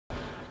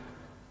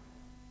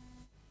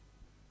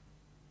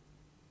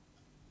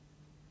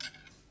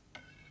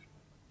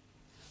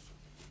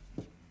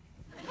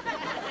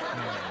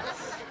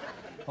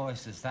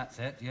Oysters, that's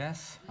it,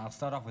 yes. I'll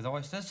start off with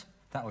oysters.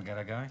 That will get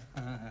her going.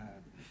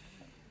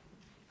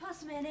 Pass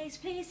the mayonnaise,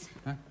 please.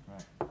 Huh?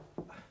 Right.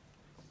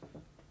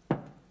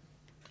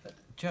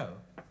 Joe,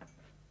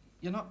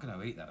 you're not going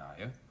to eat that, are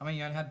you? I mean,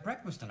 you only had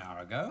breakfast an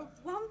hour ago.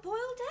 One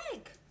boiled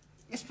egg.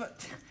 Yes,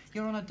 but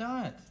you're on a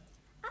diet.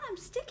 And I'm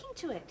sticking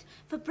to it.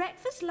 For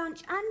breakfast,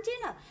 lunch and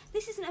dinner.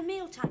 This isn't a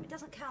mealtime, it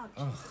doesn't count.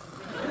 Oh.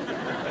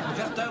 Well,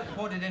 just don't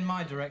point it in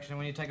my direction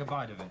when you take a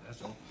bite of it,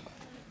 that's all.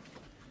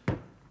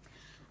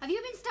 Have you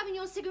been stubbing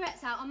your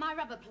cigarettes out on my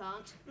rubber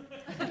plant?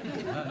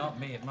 No, not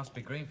me. It must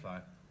be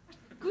Greenfly.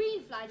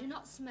 Greenfly do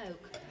not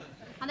smoke.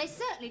 And they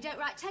certainly don't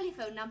write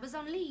telephone numbers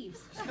on leaves.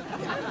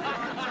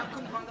 I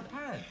couldn't find the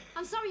pad.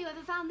 I'm sorry you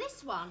ever found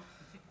this one.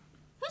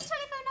 Whose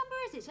telephone number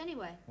is it,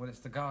 anyway? Well, it's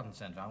the garden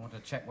centre. I want to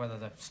check whether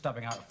the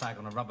stubbing out a fag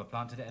on a rubber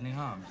plant did it any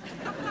harm.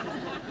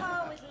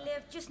 Oh, it'll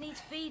live. Just needs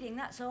feeding,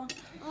 that's all.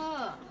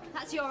 Oh,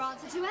 that's your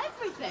answer to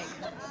everything.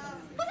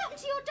 What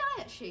happened to your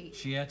diet sheet?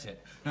 She ate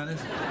it. Now,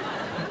 listen.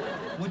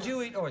 Would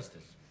you eat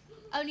oysters?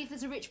 Only if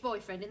there's a rich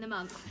boyfriend in the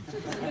month.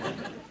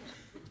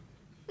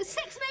 The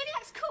Sex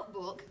Maniac's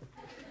cookbook?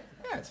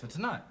 Yeah, it's for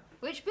tonight.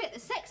 Which bit, the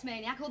Sex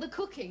Maniac or the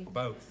cooking?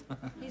 Both.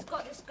 He's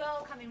got this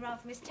girl coming round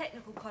from his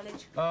technical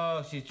college.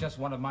 Oh, she's just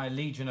one of my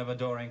legion of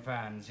adoring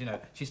fans. You know,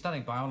 she's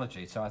studying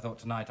biology, so I thought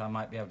tonight I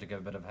might be able to give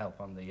a bit of help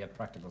on the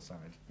practical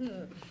side.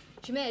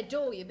 She may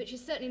adore you, but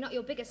she's certainly not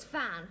your biggest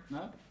fan.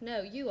 No?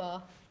 No, you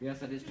are. Yes,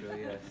 that is true,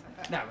 yes.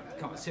 Now,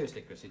 come on,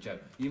 seriously, Chrissy, Joe,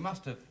 you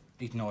must have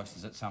eaten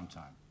oysters at some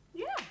time.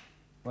 Yeah.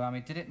 Well, I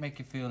mean, did it make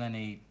you feel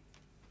any,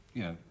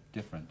 you know,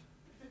 different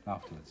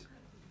afterwards?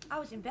 I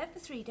was in bed for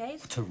 3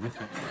 days.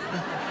 Terrific. All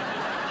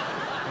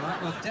right,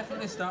 we'll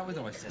definitely start with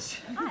oysters.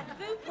 I had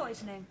food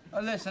poisoning. Oh,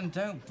 listen,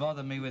 don't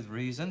bother me with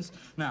reasons.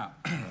 Now,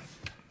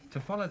 to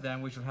follow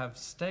them, we shall have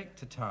steak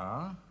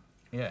tartare.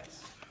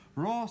 Yes.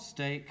 Raw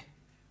steak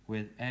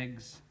with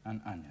eggs and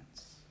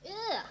onions.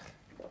 Ugh.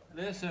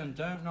 Listen,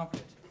 don't knock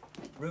it.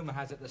 Rumour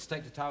has it that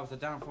steak tartare was the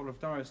downfall of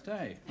Doris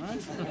Day,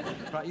 right?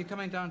 Right, you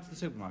coming down to the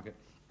supermarket?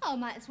 Oh,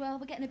 might as well.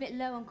 We're getting a bit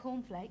low on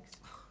cornflakes.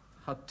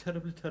 How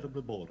terribly,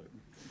 terribly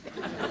boring.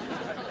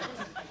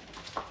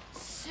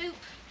 Soup,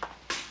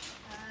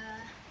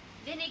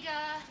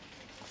 vinegar,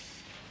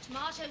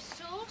 tomato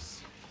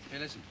sauce. Hey,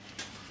 listen,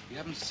 you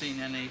haven't seen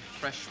any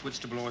fresh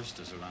vegetable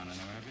oysters around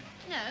anywhere, have you?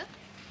 No.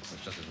 Well,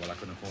 it's just as well I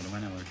couldn't afford them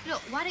anyway.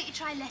 Look, why don't you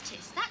try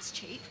lettuce? That's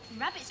cheap.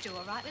 Rabbits do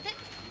all right with it.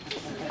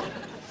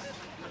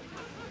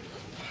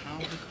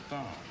 Powdered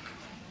bark.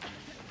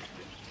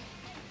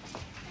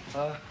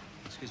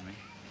 Excuse me.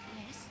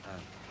 Yes?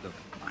 Look,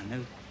 I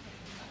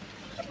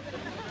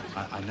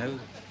know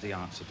the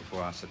answer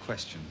before I ask the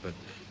question, but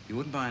you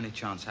wouldn't by any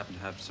chance happen to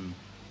have some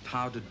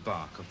powdered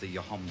bark of the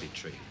yohombi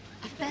tree?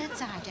 If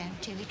bird's eye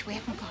don't do it, we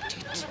haven't got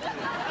it.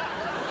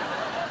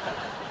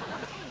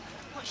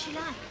 What's she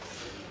like?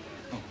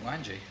 Oh,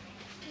 Angie.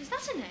 Is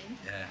that a name?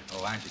 Yeah.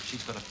 Oh, Angie,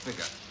 she's got a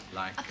figure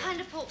like... A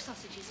pound of pork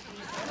sausages,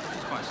 please.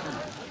 It's quite slim.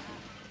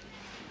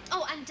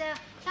 Oh, and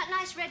that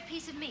nice red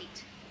piece of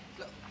meat.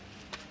 Look,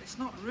 it's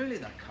not really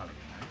that colour,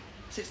 you know.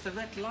 It's the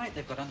red light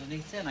they've got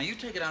underneath there. Now, you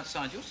take it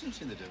outside, you'll soon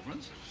see the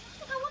difference.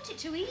 Look, I want it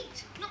to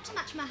eat, not to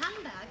match my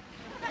handbag.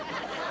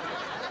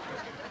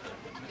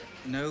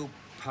 No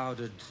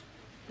powdered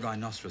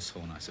rhinoceros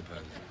horn, I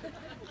suppose.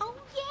 Oh,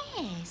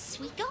 yes,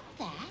 we got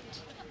that.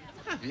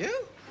 Have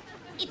you?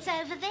 It's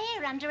over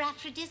there under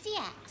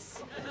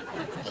aphrodisiacs.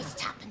 There's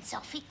tuppence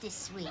off it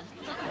this week.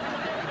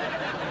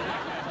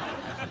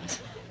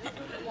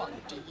 What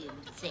do you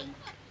think?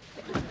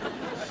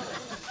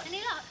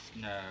 Any luck?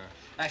 No.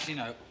 Actually,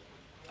 no.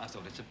 I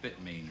thought it's a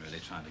bit mean, really,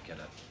 trying to get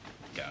her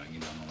going, you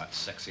know, and all that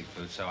sexy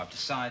food. So I've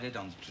decided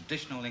on the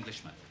traditional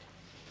English method.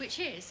 Which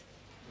is?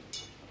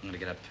 I'm going to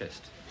get her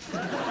pissed.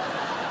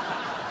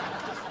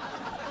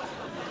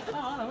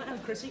 Oh, hello,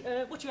 Chrissy.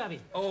 What you having?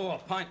 Oh, a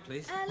pint,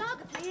 please.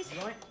 Lager, please.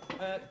 Right.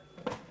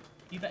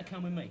 You better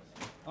come with me.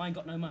 I ain't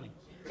got no money.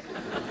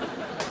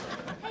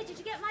 Hey, did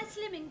you get my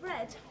slimming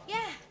bread?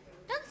 Yeah.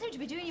 Doesn't seem to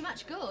be doing you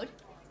much good.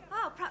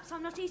 Oh, perhaps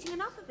I'm not eating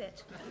enough of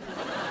it.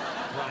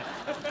 Right.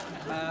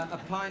 A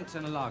pint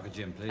and a lager,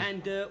 Jim, please.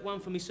 And one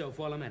for myself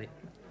while I'm at it.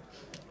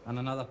 And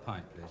another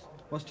pint, please.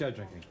 What's Joe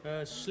drinking?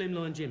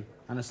 Slimline Jim.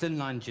 And a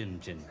slimline gin.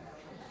 Jim.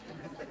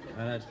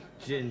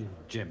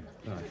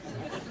 Right.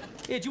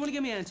 Here, do you want to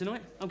give me a hand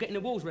tonight? I'm getting the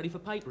walls ready for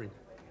papering.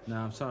 No,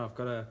 I'm sorry, I've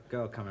got a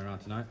girl coming around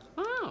tonight.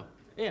 Oh,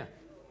 yeah.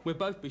 We'll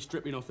both be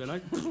stripping off then, eh?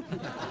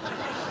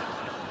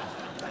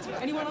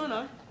 Anyone I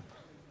know?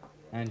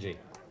 Angie.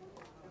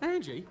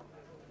 Angie?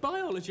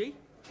 Biology?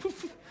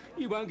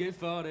 You won't get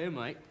far there,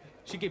 mate.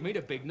 She give me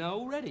the big no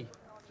already.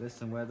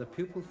 Listen, where the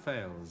pupil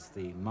fails,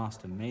 the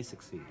master may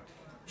succeed.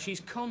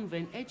 She's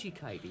convent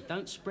educated.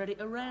 Don't spread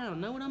it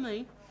around, know what I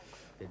mean?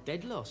 They're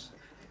dead loss.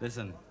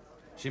 Listen,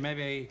 she may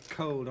be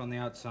cold on the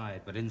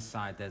outside, but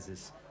inside there's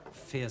this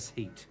fierce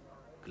heat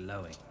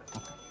glowing.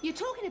 You're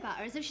talking about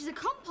her as if she's a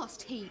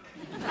compost heap.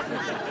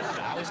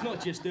 Oh, it's not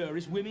just her,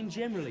 it's women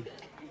generally.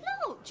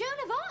 Look, Joan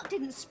of Arc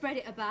didn't spread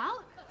it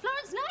about.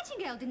 Florence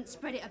Nightingale didn't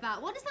spread it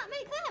about. What does that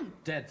make them?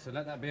 Dead, so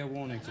let that be a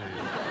warning to you.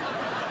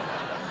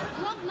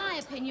 Well, in my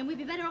opinion, we'd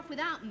be better off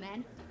without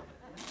men.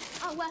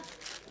 Oh,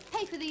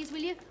 pay for these, will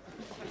you?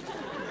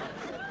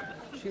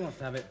 She wants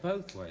to have it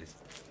both ways.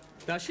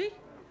 Does she?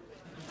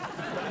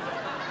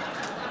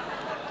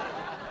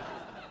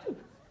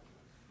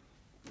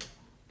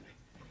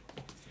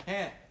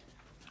 Here,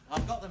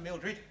 I've got them,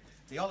 Mildred.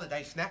 The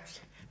holiday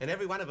snaps, and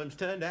every one of them's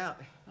turned out.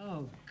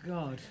 Oh,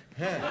 God.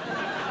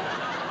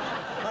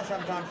 I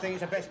sometimes think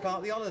it's the best part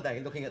of the holiday,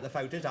 looking at the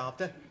photos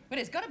after. But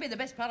it's got to be the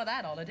best part of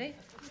that holiday.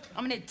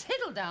 I mean, it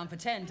tiddled down for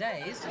 10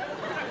 days.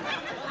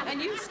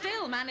 And you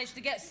still managed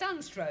to get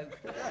sunstroke.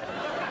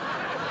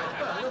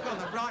 Well, look on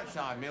the bright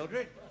side,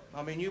 Mildred.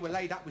 I mean, you were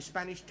laid up with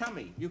Spanish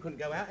tummy. You couldn't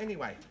go out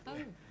anyway. Oh.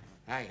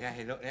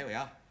 Hey, look, there we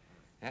are.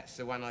 That's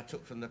the one I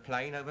took from the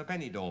plane over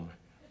Benidorm.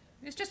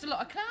 It's just a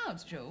lot of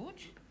clouds,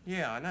 George.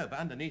 Yeah, I know, but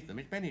underneath them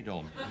is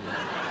Benidorm.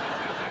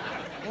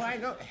 Well, hey,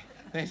 look,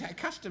 there's that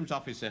customs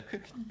officer.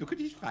 Look at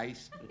his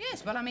face.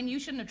 Yes, well, I mean, you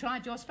shouldn't have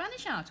tried your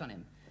Spanish out on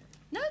him.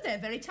 No, they're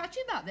very touchy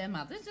about their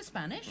mothers, the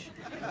Spanish.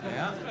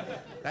 Yeah,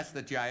 that's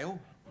the jail.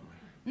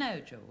 No,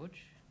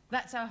 George,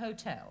 that's our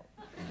hotel.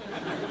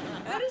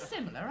 Very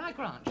similar, I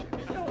grant you.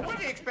 What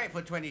do you expect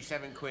for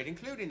 27 quid,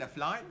 including the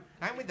flight,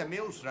 and with the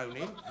meals thrown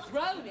in?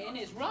 Thrown in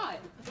is right.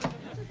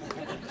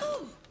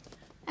 Oh,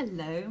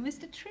 hello,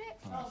 Mr. Tripp.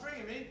 Oh, bring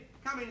him in.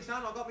 Come in,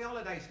 son, I've got my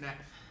holiday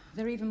snacks.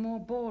 They're even more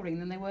boring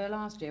than they were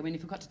last year when you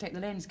forgot to take the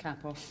lens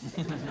cap off.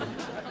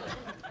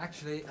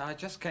 Actually, I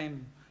just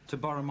came to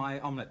borrow my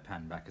omelette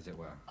pan back, as it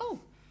were. Oh,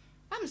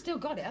 I haven't still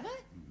got it, have I?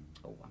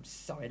 Oh, I'm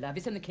sorry, love.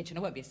 It's in the kitchen. I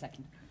won't be a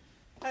second.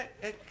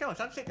 Come on,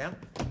 son, sit down.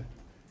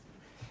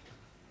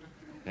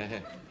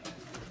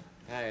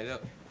 Hey,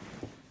 look.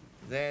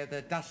 They're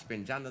the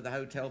dustbins under the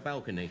hotel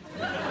balcony.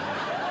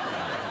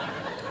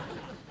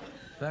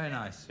 Very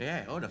nice.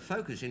 Yeah, oh, the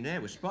focus in there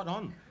was spot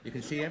on. You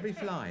can see every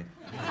fly.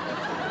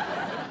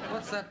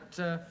 What's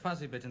that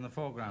fuzzy bit in the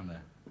foreground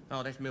there?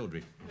 Oh, that's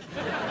Mildred.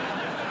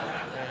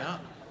 Yeah,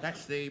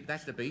 that's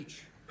the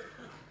beach.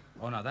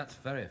 Oh, no, that's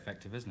very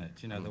effective, isn't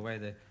it? You know, the way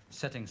the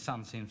setting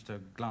sun seems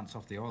to glance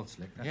off the oil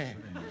slick. That's Yeah.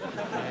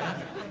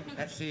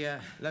 That's the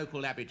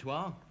local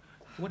abattoir.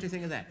 What do you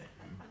think of that?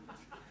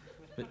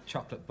 Bit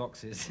chocolate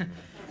boxes. She's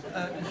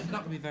not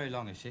going to be very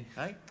long, is she?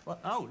 Hey? What?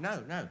 Oh,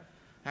 no.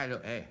 Hey,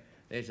 look, here.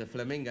 There's a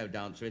flamingo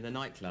dancer in the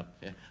nightclub.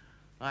 Yeah.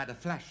 I had a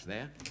flash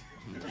there.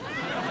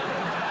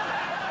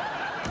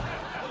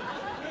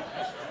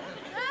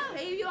 Oh,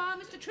 here you are,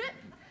 Mr. Tripp.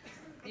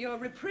 Your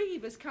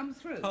reprieve has come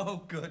through.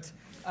 Oh, good.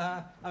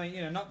 I mean,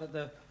 you know, not that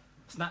the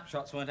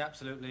snapshots weren't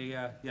absolutely,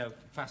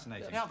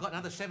 fascinating. Yeah, I've got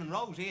another 7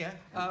 rolls here.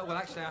 Well,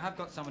 actually, I have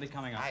got somebody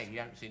coming up. Hey, you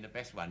haven't seen the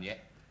best one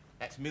yet.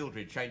 That's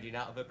Mildred changing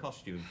out of her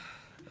costume.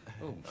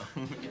 Oh.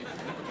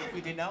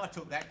 You didn't know I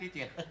took that, did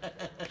you?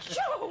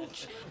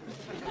 George!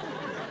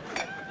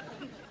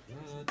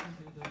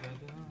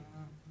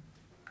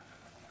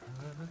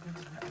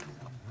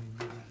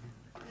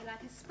 You're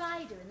like a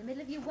spider in the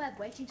middle of your web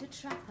waiting to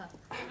trap her.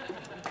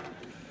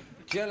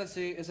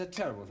 Jealousy is a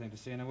terrible thing to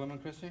see in a woman,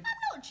 Chrissy. I'm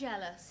not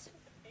jealous.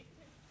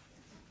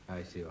 Oh,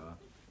 yes, you are.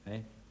 Eh?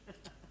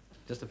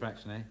 Just a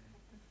fraction, eh?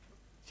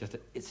 Just a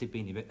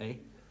itsy-beeny bit, eh?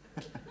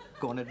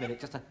 Go on, admit it.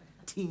 Just a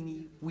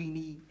teeny,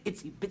 weeny,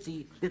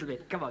 itsy-bitsy little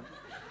bit. Come on.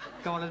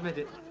 Go on, admit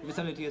it. Give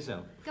something to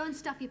yourself. Go and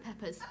stuff your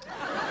peppers.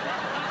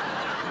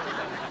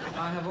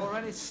 I have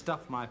already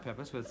stuffed my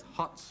peppers with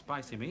hot,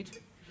 spicy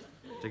meat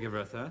to give her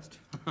a thirst.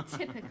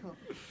 Typical.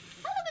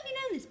 How long have you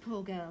known this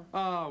poor girl?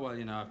 Oh, well,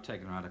 you know, I've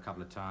taken her out a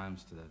couple of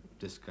times to the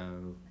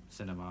disco,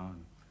 cinema,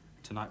 and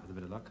tonight, with a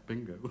bit of luck,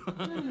 bingo.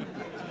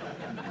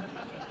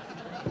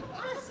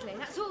 Honestly,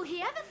 that's all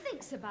he ever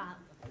thinks about.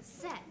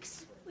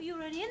 Sex. Well, you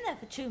were only in there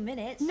for 2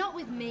 minutes. Not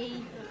with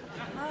me.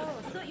 Oh,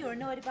 I thought you were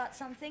annoyed about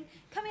something.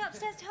 Coming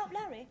upstairs to help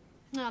Larry?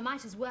 No, I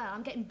might as well.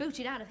 I'm getting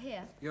booted out of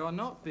here. You're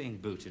not being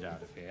booted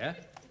out of here.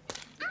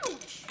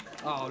 Ouch!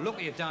 Oh, look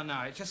what you've done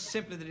now. It's just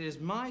simply that it is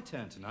my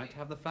turn tonight to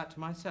have the flat to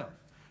myself.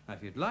 Now,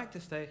 if you'd like to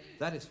stay,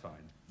 that is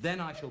fine.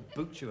 Then I shall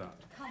boot you out.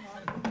 Come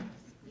on.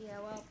 Yeah,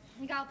 well, I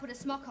think I'll put a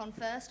smock on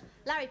first.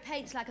 Larry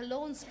paints like a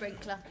lawn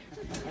sprinkler.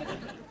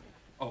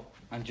 Oh,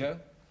 and Joe,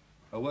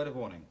 a word of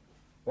warning.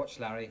 Watch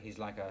Larry. He's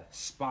like a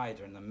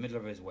spider in the middle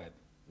of his web,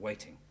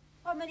 waiting.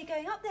 Oh, I'm only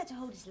going up there to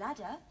hold his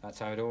ladder. That's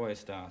how it always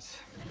starts.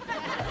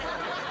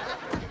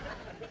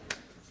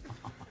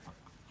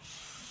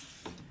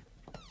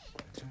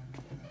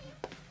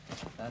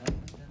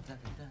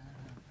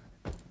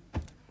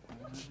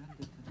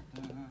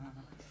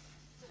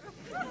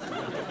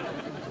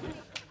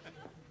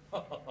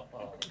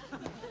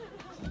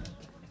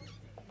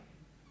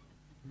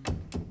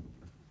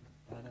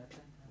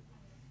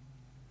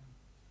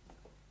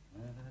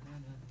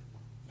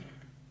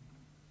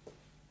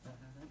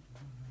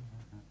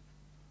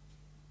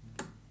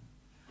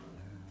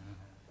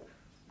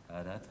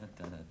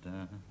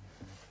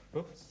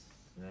 Oops.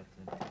 If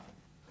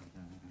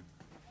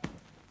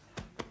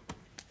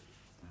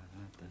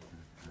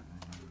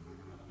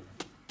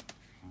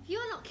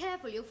you're not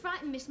careful, you'll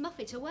frighten Miss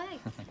Muffet away.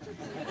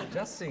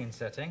 Just scene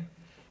setting.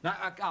 No,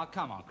 oh,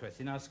 come on,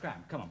 Chrissy, now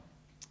scram, come on.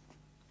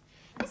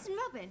 Listen,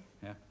 Robin.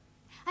 Yeah?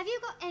 Have you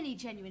got any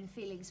genuine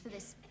feelings for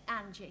this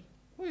Angie?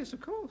 Oh, yes, of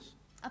course.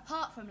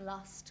 Apart from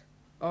lust?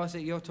 Oh, I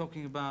see, you're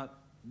talking about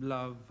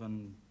love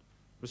and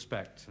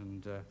respect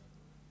and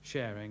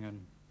sharing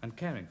and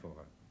caring for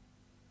her.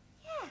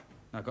 Yeah.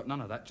 No, I've got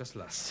none of that, just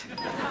lust.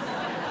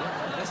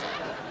 Listen,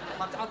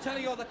 I'll tell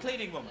you you're the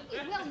cleaning woman. You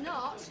will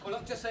not. Well,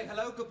 look, just say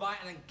hello, goodbye,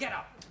 and then get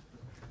up.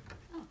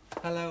 Oh.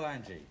 Hello,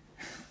 Angie.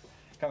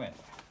 Come in.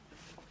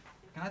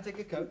 Can I take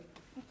your coat?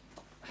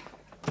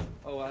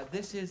 Oh,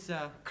 this is,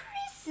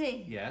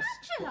 Chrissy. Yes?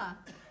 Angela.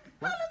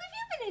 How long have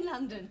you been in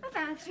London?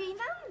 About 3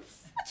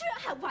 months.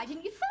 Why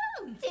didn't you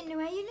phone? Didn't know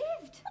where you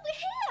lived. We're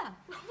here.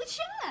 With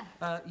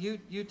Cher.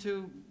 You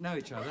two know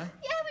each other?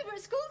 Yeah, we were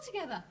at school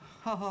together.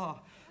 Oh,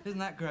 isn't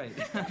that great?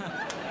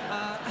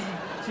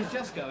 She's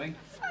just going.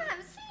 I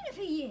haven't seen her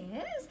for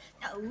years.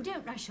 No,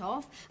 don't rush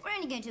off. We're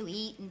only going to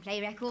eat and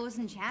play records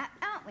and chat,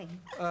 aren't we?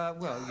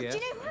 Well, yes. Do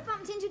you know who I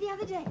bumped into the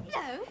other day?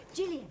 No.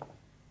 Gillian.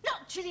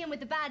 Not Gillian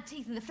with the bad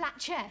teeth and the flat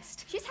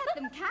chest. She's had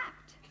them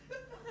capped.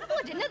 Oh,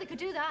 I didn't know they could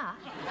do that.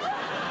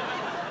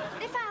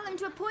 They file them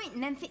to a point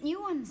and then fit new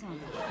ones on.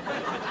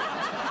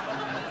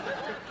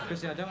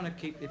 Chrissy, I don't want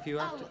to keep, if you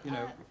have to, you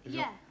know...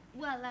 Yeah.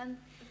 Well,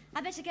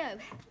 I better go.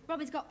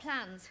 Robin's got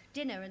plans,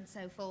 dinner and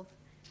so forth.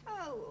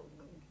 Oh,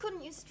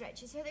 couldn't you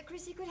stretch it so that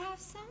Chrissy could have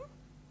some?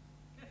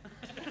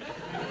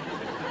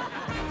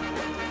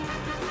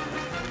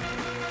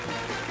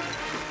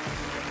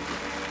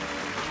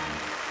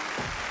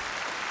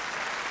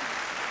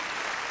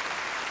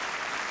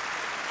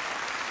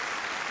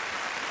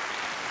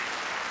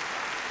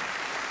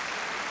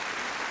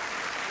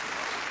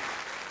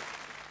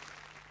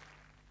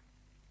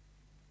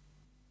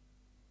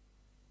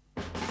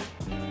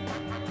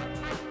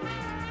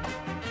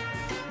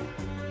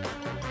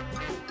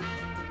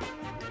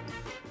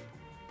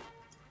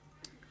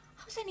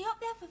 Only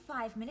up there for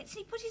 5 minutes and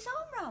he put his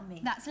arm round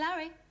me. That's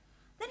Larry.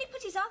 Then he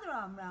put his other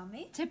arm round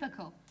me.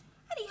 Typical.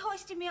 And he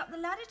hoisted me up the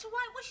ladder to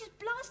whitewash his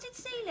blasted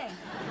ceiling.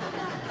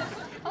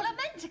 Well, I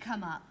meant to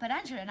come up, but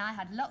Angela and I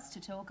had lots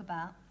to talk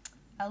about.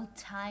 Old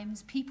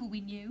times, people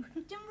we knew.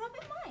 Didn't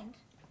Robin mind?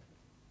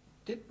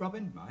 Did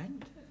Robin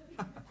mind?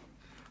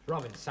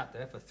 Robin sat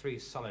there for 3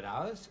 solid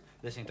hours,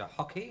 listening to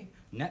hockey,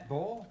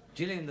 netball,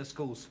 Gillian the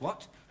school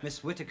swat,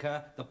 Miss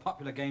Whittaker, the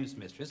popular games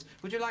mistress.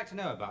 Would you like to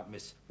know about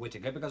Miss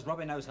Whittaker? Because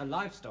Robin knows her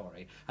life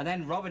story. And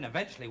then Robin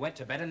eventually went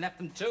to bed and left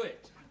them to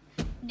it.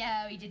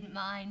 No, he didn't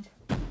mind.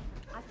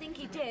 I think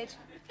he did.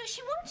 No,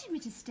 she wanted me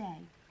to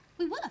stay.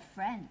 We were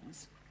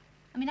friends.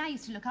 I mean, I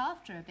used to look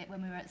after her a bit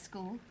when we were at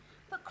school.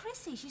 But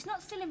Chrissy, she's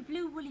not still in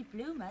blue woolly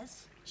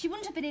bloomers. She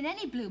wouldn't have been in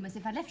any bloomers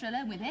if I'd left her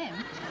alone with him.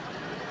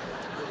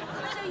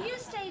 So you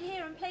stayed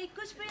here and played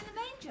gooseberry in the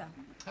manger?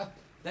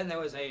 Then there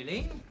was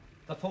Aileen,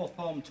 the 4th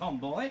form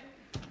tomboy,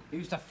 who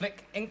used to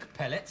flick ink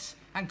pellets,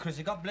 and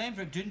Chrissy got blamed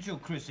for it, didn't you,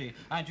 Chrissy?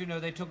 And you know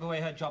they took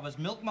away her job as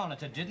milk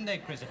monitor, didn't they,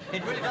 Chrissy?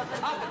 It really got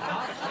tough.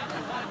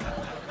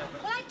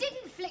 Well, I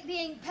didn't flick the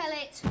ink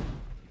pellet.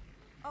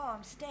 Oh,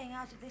 I'm staying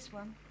out of this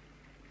one.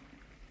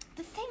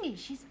 The thing is,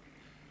 she's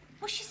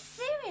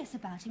serious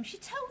about him. She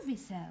told me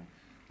so.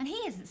 And he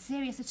isn't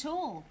serious at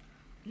all.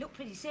 You look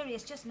pretty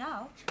serious just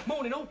now.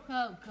 Morning, all.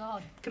 Oh,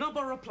 God. Can I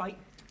borrow a plate?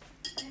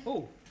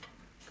 Oh,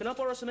 can I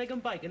borrow some egg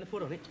and bacon to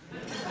put on it?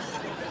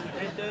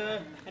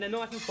 And a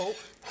knife and fork?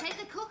 Take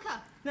the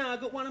cooker. No, I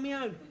got one of my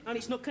own, and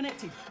it's not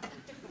connected.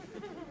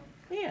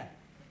 Here.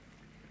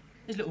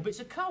 There's little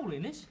bits of coal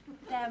in this.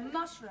 They're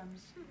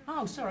mushrooms.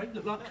 Oh, sorry,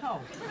 look like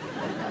coal.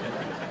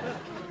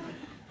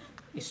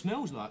 It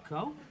smells like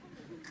coal.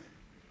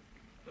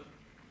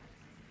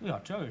 Yeah, I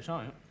tell you, it's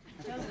ain't it?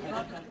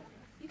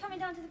 You coming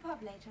down to the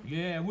pub later?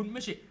 Yeah, I wouldn't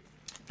miss it.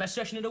 Best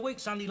session of the week,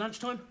 Sunday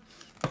lunchtime.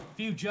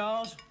 Few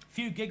jars,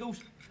 few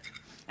giggles,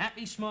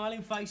 happy,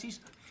 smiling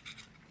faces.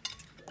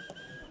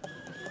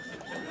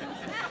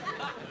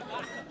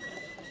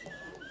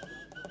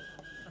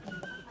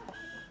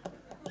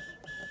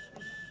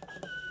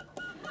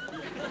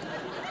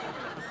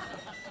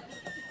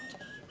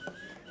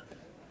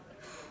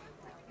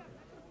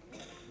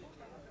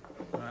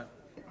 Right.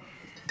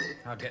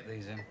 I'll get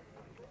these in.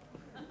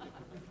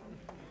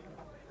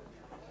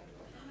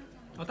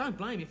 I don't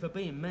blame you for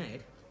being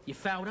mad. You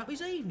fouled up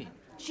his evening.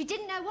 She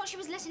didn't know what she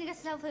was letting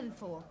herself in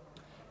for.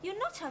 You're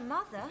not her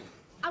mother.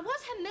 I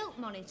was her milk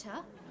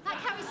monitor.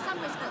 That carries some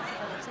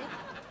responsibility.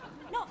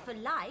 Not for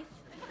life.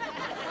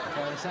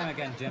 Sam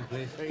again, Jim,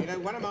 please. You know,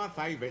 one of my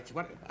favourites...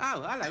 Oh,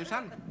 hello,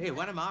 son. Here,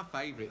 one of my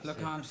favourites.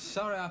 Look, I'm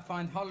sorry I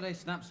find holiday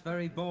snaps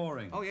very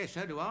boring. Oh, yeah,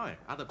 so do I.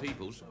 Other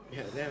people's.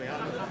 Yeah, there we are.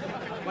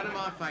 One of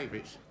my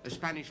favourites, a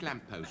Spanish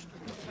lamppost.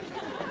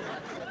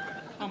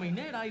 I mean,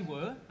 there they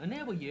were, and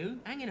there were you,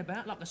 hanging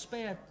about like a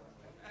spare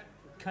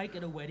cake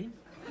at a wedding.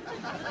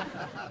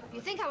 If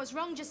you think I was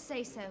wrong, just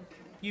say so.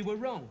 You were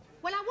wrong.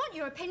 When I want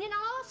your opinion,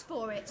 I'll ask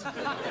for it.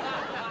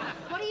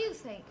 What do you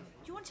think?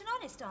 Do you want an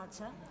honest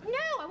answer?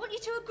 No, I want you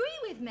to agree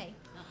with me.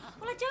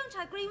 Well, I don't.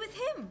 I agree with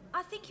him.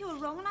 I think you were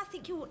wrong and I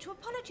think you ought to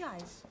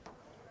apologise.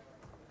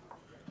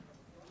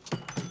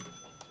 There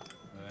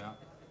we are.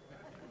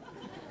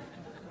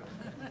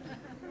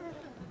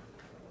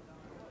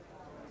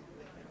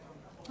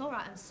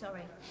 I'm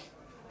sorry.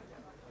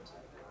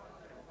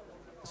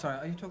 Sorry,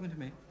 are you talking to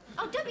me?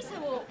 Oh, don't be so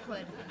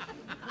awkward.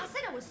 I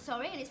said I was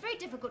sorry, and it's very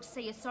difficult to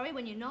say you're sorry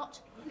when you're not.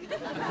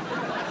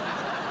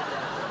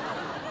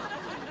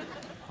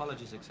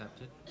 Apologies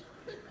accepted.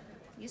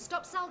 You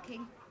stop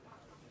sulking.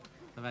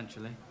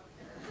 Eventually.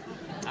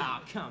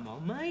 Ah, come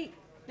on, mate.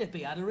 There'd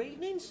be other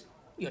evenings.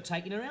 You're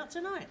taking her out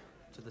tonight.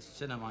 To the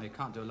cinema. You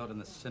can't do a lot in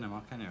the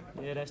cinema, can you?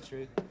 Yeah, that's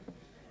true.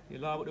 You're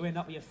liable to end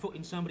up with your foot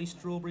in somebody's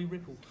strawberry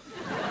ripple.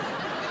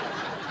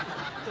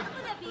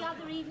 Will there be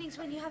other evenings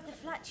when you have the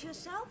flat to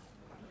yourself?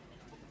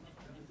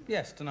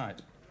 Yes,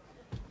 tonight.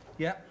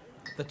 Yep.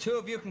 The two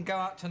of you can go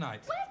out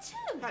tonight. Where to?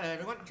 Hello,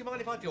 everyone. Do you mind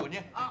if I join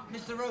you? Ah,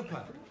 Mr.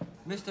 Roper.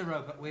 Mr.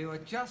 Roper, we were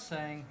just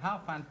saying how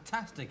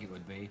fantastic it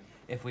would be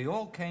if we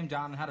all came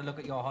down and had a look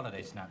at your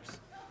holiday snaps.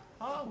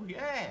 Oh,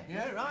 yeah.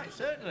 Yeah, right,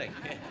 certainly.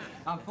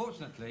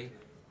 Unfortunately,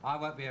 I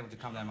won't be able to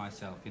come there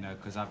myself, you know,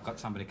 because I've got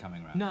somebody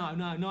coming round. No,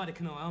 neither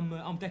can I.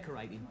 I'm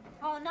decorating.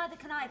 Oh, neither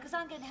can I, because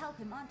I'm going to help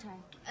him, aren't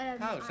I?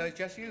 Oh, so it's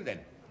just you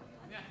then?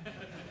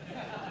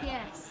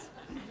 Yes.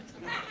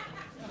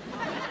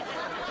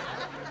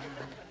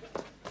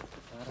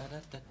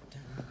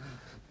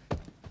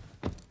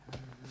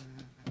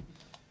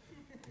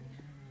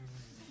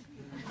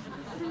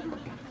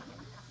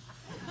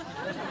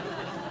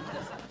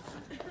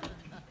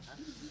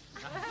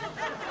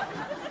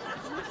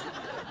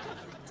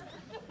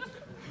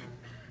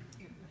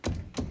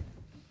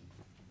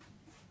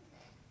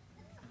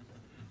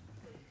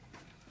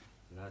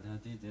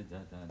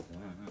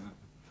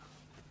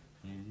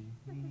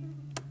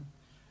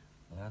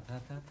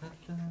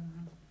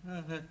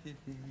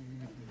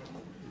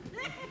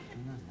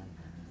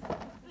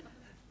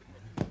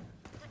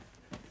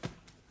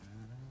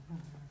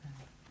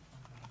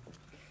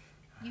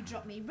 You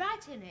dropped me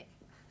right in it.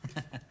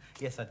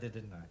 Yes, I did,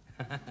 didn't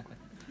I?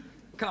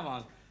 Come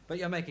on, but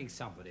you're making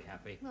somebody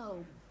happy.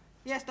 Oh.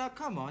 Yes, now,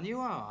 come on, you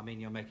are. I mean,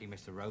 you're making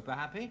Mr. Roper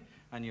happy,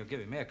 and you're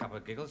giving me a couple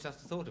of giggles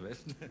just the thought of it.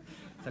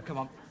 So, come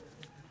on.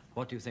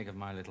 What do you think of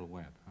my little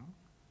web, huh?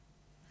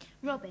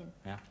 Robin.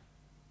 Yeah?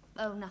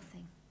 Oh,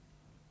 nothing.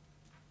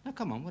 Now,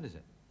 come on, what is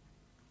it?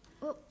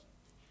 Well,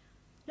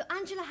 look,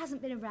 Angela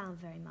hasn't been around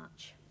very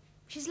much.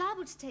 She's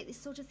liable to take this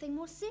sort of thing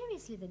more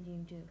seriously than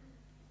you do.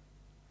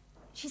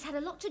 She's had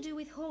a lot to do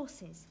with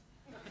horses.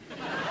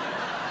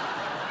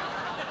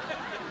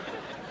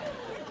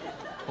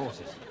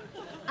 Horses.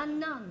 And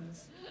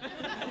nuns. And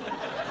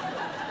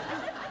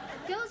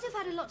girls who've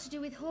had a lot to do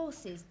with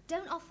horses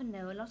don't often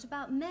know a lot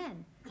about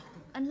men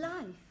and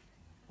life.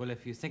 Well,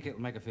 if you think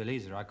it'll make her feel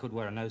easier, I could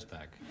wear a nose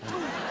bag.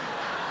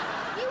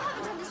 You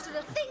haven't understood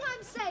a thing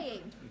I'm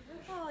saying.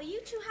 Oh, are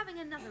you two having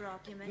another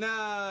argument?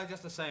 No,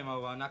 just the same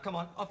old one. Now, come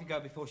on, off you go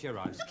before she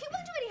arrives. Look, it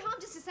won't do any harm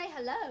just to say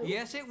hello.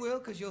 Yes, it will,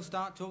 because you'll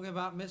start talking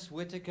about Miss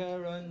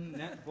Whittaker and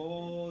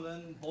netball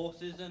and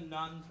horses and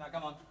nuns. Now,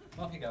 come on,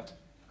 off you go.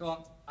 Go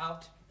on,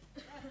 out.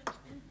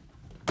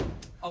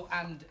 Oh,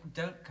 and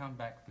don't come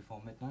back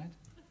before midnight.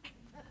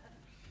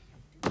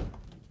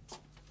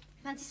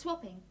 Fancy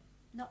swapping?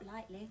 Not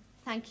likely.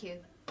 Thank you.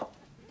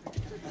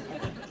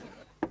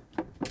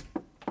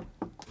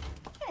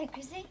 Hello,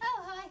 Chrissy.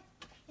 Oh, hi.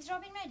 Is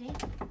Robin ready?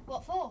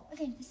 What for? We're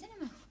going to the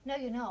cinema. No,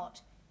 you're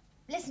not.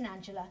 Listen,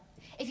 Angela,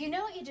 if you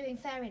know what you're doing,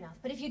 fair enough.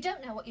 But if you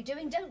don't know what you're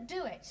doing, don't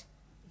do it.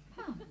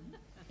 Oh,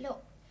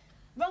 look,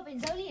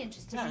 Robin's only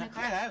interested in a...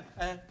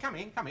 Hello. Come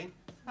in, come in.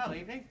 Oh,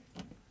 evening.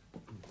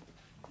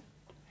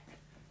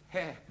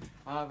 Here,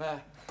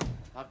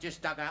 I've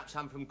just dug out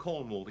some from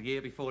Cornwall the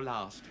year before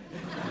last.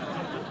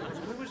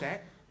 Who was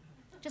that?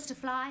 Just a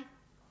fly.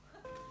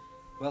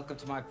 Welcome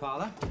to my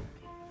parlour.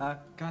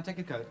 Can I take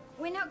your coat?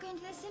 We're not going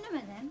to the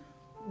cinema then?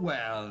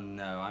 Well,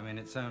 no. I mean,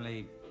 it's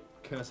only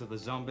Curse of the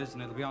Zombies,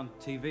 and it'll be on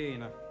TV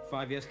in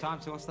 5 years' time,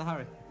 so what's the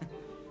hurry?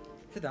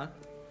 Sit down.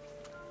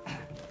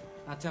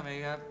 Now, tell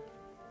me,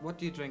 what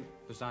do you drink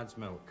besides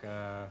milk?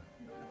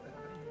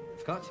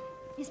 Scotch?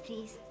 Yes,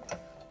 please.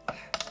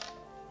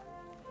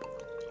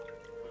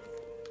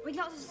 We'd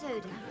lots of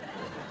soda.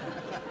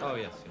 Oh,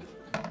 yes, yes.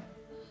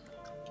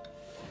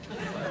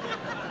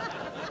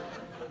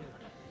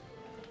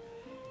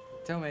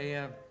 Tell me,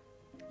 have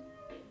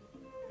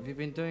you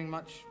been doing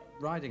much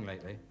riding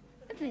lately?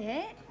 A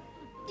bit.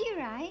 Do you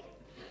ride?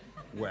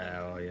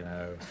 Well, you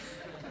know,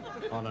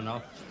 on and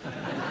off.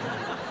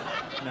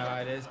 No,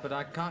 it is, but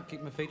I can't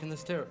keep my feet in the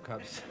stirrup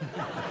cups.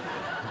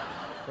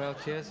 Well,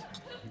 cheers.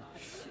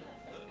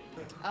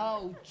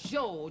 Oh,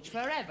 George, for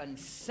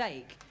heaven's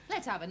sake,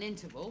 let's have an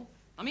interval.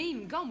 I'm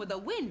even gone with the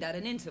wind at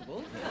an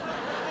interval.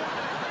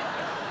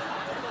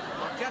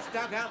 I've just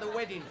dug out the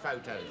wedding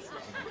photos.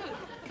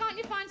 Can't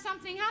you find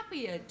something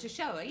happier to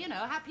show her, you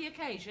know, a happy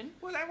occasion?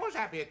 Well, that was a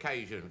happy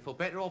occasion. For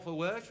better or for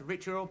worse, for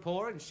richer or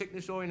poorer, in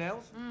sickness or in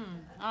health.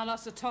 I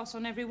lost a toss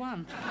on every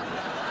one.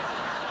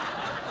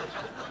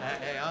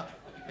 There you are.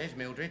 There's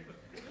Mildred.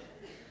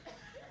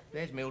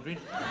 There's Mildred.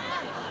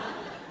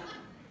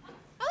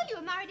 Oh, you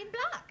were married in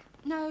black.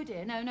 No,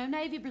 dear, no,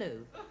 navy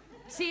blue.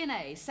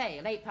 C&A,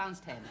 sale,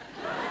 £8.10.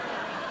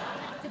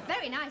 It's a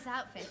very nice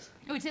outfit.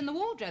 Oh, it's in the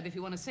wardrobe if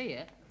you want to see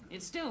it.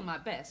 It's still my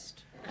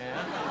best.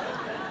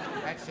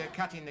 Yeah. That's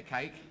cutting the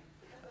cake.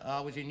 I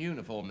was in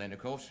uniform then, of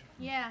course.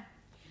 Yeah.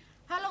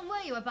 How long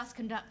were you a bus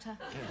conductor?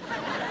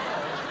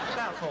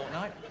 About a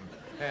fortnight.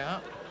 Yeah.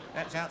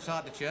 That's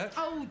outside the church.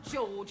 Oh,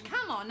 George,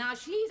 come on now.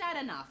 She's had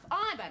enough.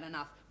 I've had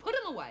enough. Put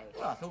him away.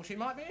 Well, I thought she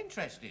might be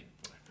interested.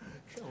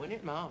 Sure, isn't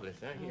it marvellous,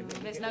 eh?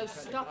 There's no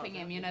stopping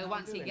him, you know,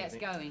 once he gets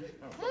going.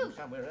 Who?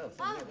 Somewhere else.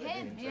 Oh,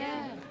 him.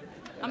 Yeah.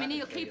 I mean,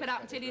 he'll keep it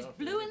up until he's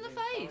blue in the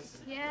face.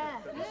 Yeah.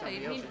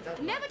 Yeah, he'd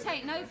never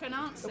take no for an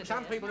answer. Look,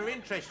 some people are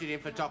interested in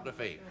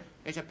photography.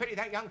 It's a pity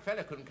that young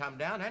fella couldn't come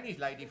down and his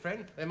lady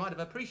friend. They might have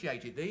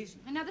appreciated these.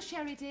 Another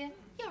sherry, dear?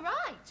 You're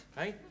right.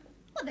 Eh?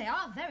 Well, they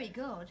are very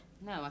good.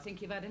 No, I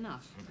think you've had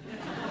enough.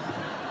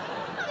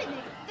 I think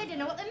they don't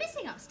know what they're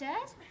missing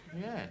upstairs.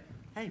 Yeah.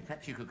 Hey,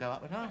 perhaps you could go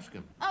up and ask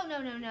them. Oh,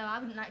 no, no, no, I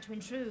wouldn't like to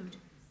intrude.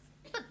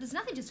 But there's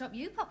nothing to stop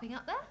you popping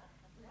up there.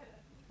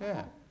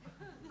 Yeah.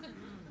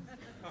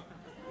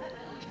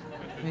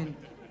 I mean,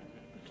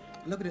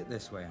 look at it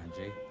this way,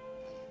 Angie.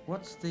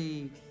 What's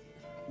the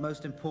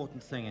most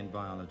important thing in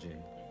biology?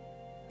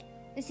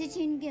 The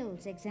City and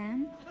Guilds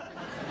exam.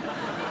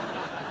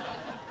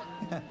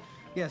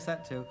 Yes,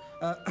 that too.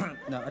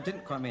 No, I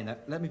didn't quite mean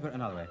that. Let me put it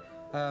another way.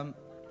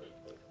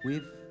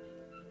 We've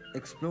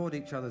explored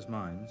each other's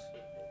minds.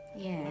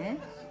 Yes.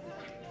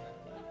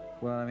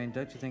 Well, I mean,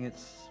 don't you think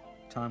it's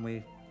time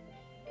we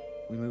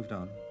moved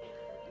on?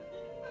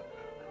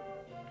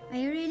 Are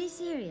you really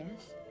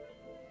serious?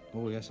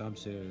 Oh, yes, I'm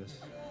serious.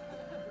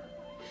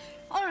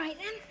 All right,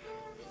 then.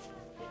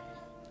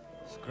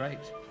 It's great.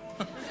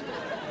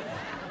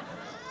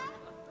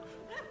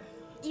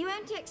 You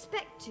won't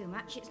expect too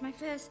much. It's my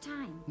first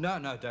time. No,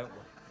 no, don't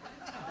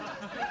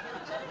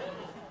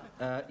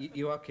worry.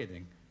 You are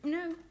kidding.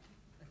 No.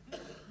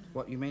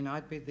 What, you mean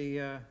I'd be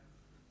the...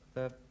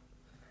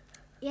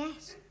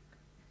 Yes.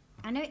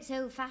 I know it's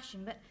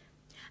old-fashioned, but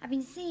I've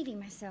been saving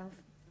myself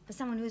for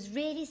someone who's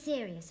really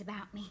serious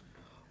about me.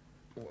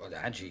 Well,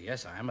 Angie,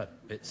 yes, I am a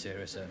bit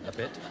serious, a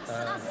bit.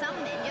 Some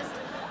men just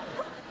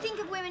think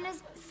of women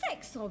as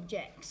sex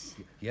objects.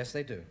 Yes,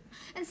 they do.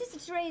 And Sister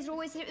Teresa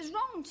always said it was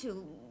wrong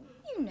to,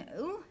 you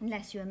know,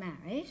 unless you were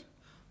married.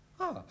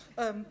 Oh,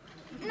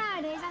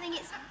 Nowadays, I think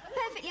it's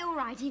perfectly all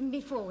right even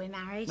before we're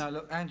married. Now,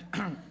 look,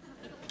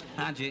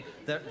 Angie,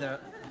 there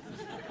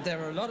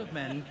are a lot of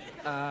men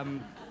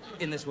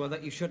in this world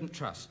that you shouldn't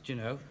trust. You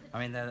know, I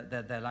mean,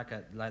 they're like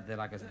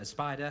a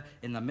spider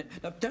in the mid.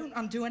 No, don't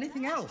undo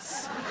anything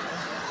else.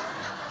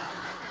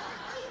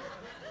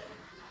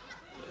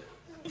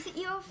 Is it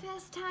your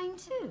first time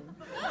too?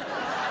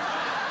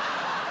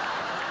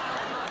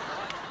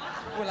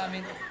 Well, I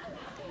mean,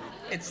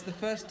 it's the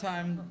first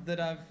time that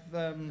I've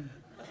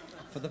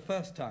for the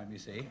first time, you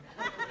see,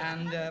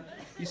 and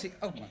you see,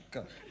 oh my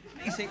God.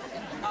 You see,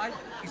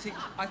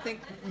 I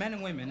think men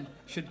and women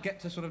should get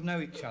to sort of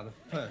know each other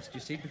first, you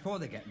see, before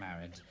they get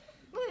married.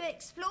 We've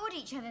explored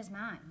each other's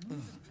minds.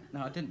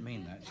 No, I didn't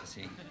mean that, you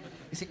see.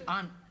 You see,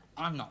 I'm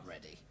not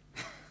ready.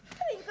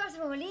 We've got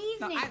all evening.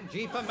 No,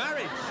 Angie, for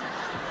marriage!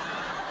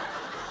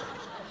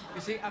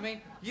 You see, I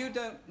mean, you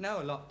don't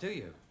know a lot, do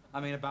you? I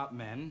mean, about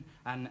men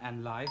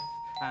and life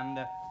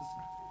and...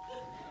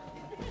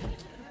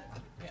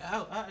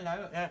 Oh,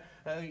 hello.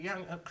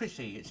 Young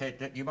Chrissy said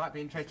that you might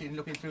be interested in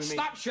looking through me.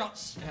 Stop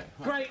shots!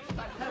 Great!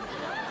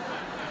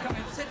 Come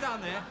in, sit down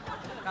there.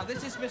 Now,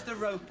 this is Mr.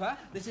 Roper,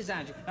 this is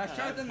Angie. Now,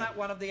 show them that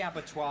one of the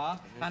abattoir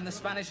and the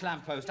Spanish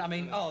lamppost. I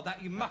mean, oh,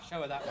 that you must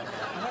show her that one.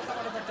 And where's that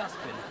one of the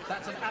dustbin?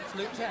 That's an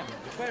absolute gem.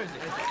 Where is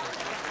it?